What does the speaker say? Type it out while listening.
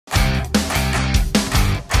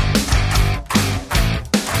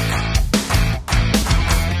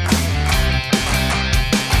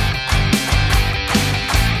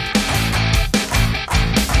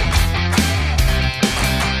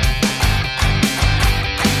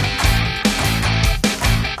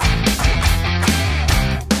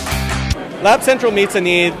LabCentral meets a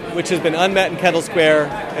need which has been unmet in Kendall Square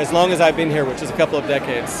as long as I've been here, which is a couple of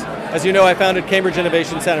decades. As you know, I founded Cambridge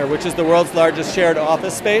Innovation Center, which is the world's largest shared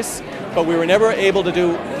office space, but we were never able to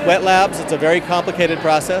do wet labs. It's a very complicated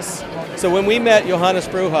process. So when we met Johannes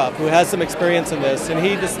Fruehauf, who has some experience in this, and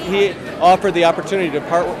he offered the opportunity to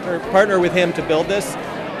partner with him to build this,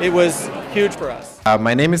 it was huge for us.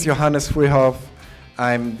 My name is Johannes Fruehauf.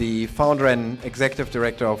 I'm the founder and executive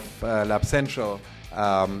director of LabCentral.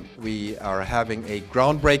 We are having a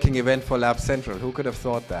groundbreaking event for LabCentral. Who could have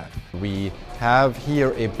thought that? We have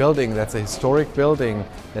here a building that's a historic building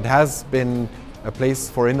that has been a place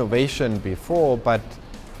for innovation before,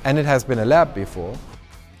 and it has been a lab before.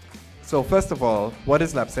 So first of all, what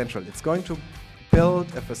is LabCentral? It's going to build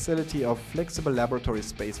a facility of flexible laboratory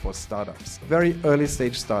space for startups, very early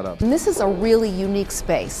stage startups. And this is a really unique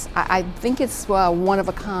space. I think it's one of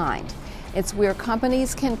a kind. It's where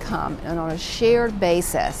companies can come and on a shared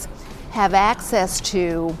basis have access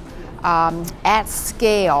to at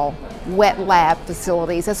scale wet lab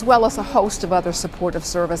facilities as well as a host of other supportive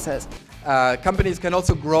services. Companies can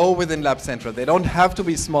also grow within LabCentral. They don't have to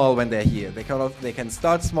be small when they're here. They can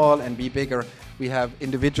start small and be bigger. We have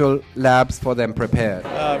individual labs for them prepared.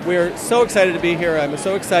 We're so excited to be here. I'm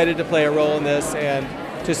so excited to play a role in this and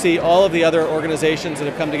to see all of the other organizations that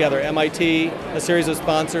have come together. MIT, a series of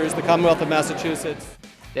sponsors, the Commonwealth of Massachusetts.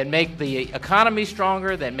 That make the economy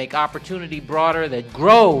stronger, that make opportunity broader, that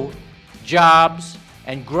grow jobs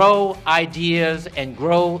and grow ideas and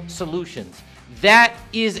grow solutions. That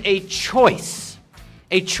is a choice,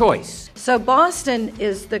 a choice. So Boston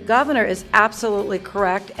the governor is absolutely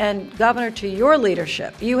correct, and Governor, to your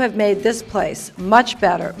leadership, you have made this place much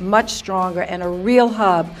better, much stronger, and a real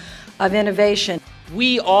hub of innovation.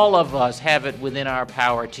 We, all of us, have it within our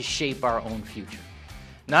power to shape our own future.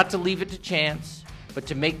 Not to leave it to chance, but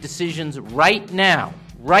to make decisions right now,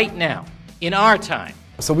 in our time.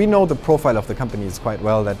 So we know the profile of the companies quite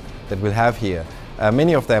well that we'll have here.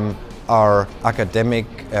 Many of them are academic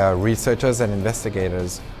researchers and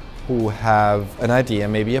investigators who have an idea,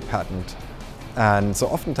 maybe a patent. And so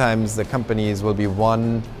oftentimes the companies will be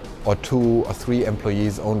 1 or 2 or 3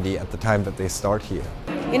 employees only at the time that they start here.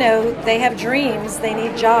 You know, they have dreams, they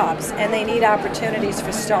need jobs, and they need opportunities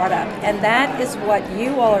for startup. And that is what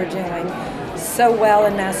you all are doing so well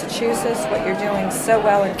in Massachusetts, what you're doing so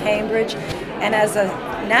well in Cambridge. And as a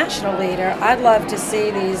national leader, I'd love to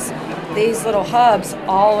see these little hubs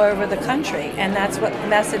all over the country, and that's what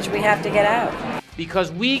message we have to get out.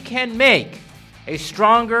 Because we can make a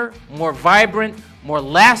stronger, more vibrant, more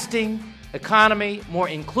lasting economy, more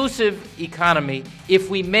inclusive economy if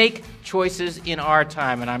we make choices in our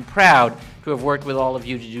time, and I'm proud to have worked with all of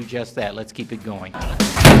you to do just that. Let's keep it going.